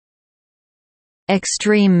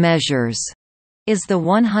Extreme Measures is the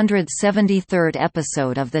 173rd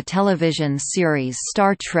episode of the television series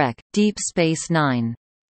Star Trek: Deep Space Nine.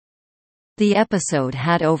 The episode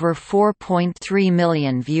had over 4.3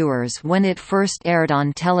 million viewers when it first aired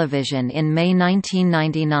on television in May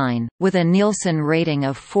 1999, with a Nielsen rating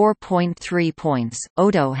of 4.3 points.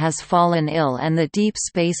 Odo has fallen ill and the Deep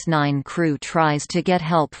Space Nine crew tries to get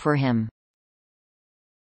help for him.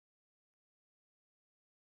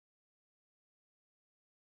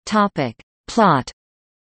 Plot.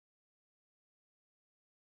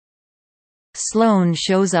 Sloan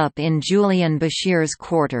shows up in Julian Bashir's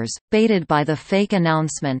quarters, baited by the fake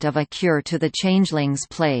announcement of a cure to the Changeling's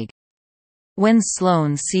plague. When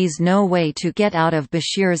Sloan sees no way to get out of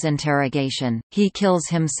Bashir's interrogation, he kills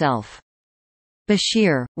himself.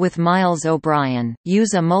 Bashir, with Miles O'Brien,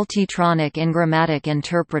 use a multitronic engrammatic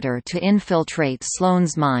interpreter to infiltrate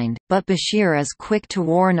Sloan's mind, but Bashir is quick to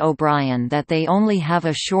warn O'Brien that they only have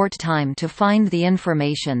a short time to find the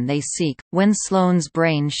information they seek. When Sloan's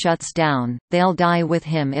brain shuts down, they'll die with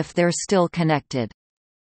him if they're still connected.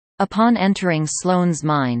 Upon entering Sloan's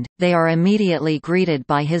mind, they are immediately greeted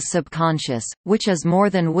by his subconscious, which is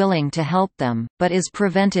more than willing to help them, but is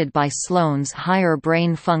prevented by Sloan's higher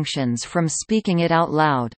brain functions from speaking it out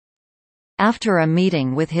loud. After a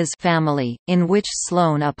meeting with his family, in which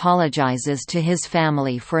Sloan apologizes to his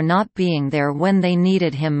family for not being there when they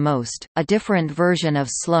needed him most, a different version of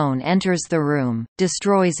Sloan enters the room,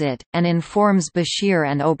 destroys it, and informs Bashir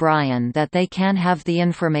and O'Brien that they can't have the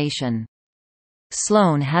information.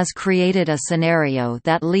 Sloan has created a scenario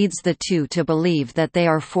that leads the two to believe that they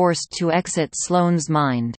are forced to exit Sloan's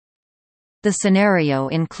mind. The scenario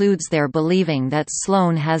includes their believing that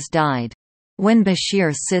Sloan has died. When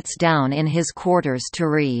Bashir sits down in his quarters to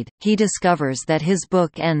read, he discovers that his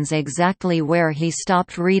book ends exactly where he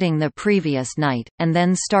stopped reading the previous night, and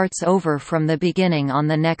then starts over from the beginning on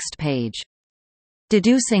the next page.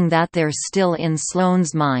 Deducing that they're still in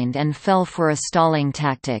Sloan's mind and fell for a stalling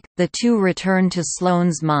tactic, the two return to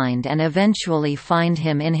Sloan's mind and eventually find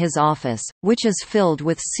him in his office, which is filled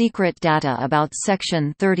with secret data about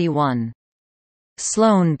Section 31.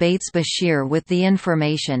 Sloan baits Bashir with the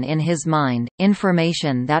information in his mind,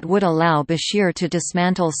 information that would allow Bashir to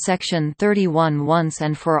dismantle Section 31 once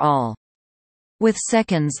and for all. With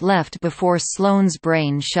seconds left before Sloan's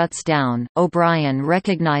brain shuts down, O'Brien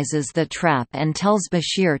recognizes the trap and tells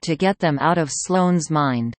Bashir to get them out of Sloan's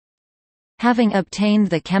mind. Having obtained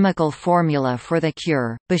the chemical formula for the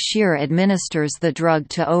cure, Bashir administers the drug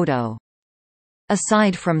to Odo.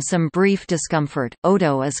 Aside from some brief discomfort,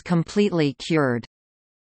 Odo is completely cured.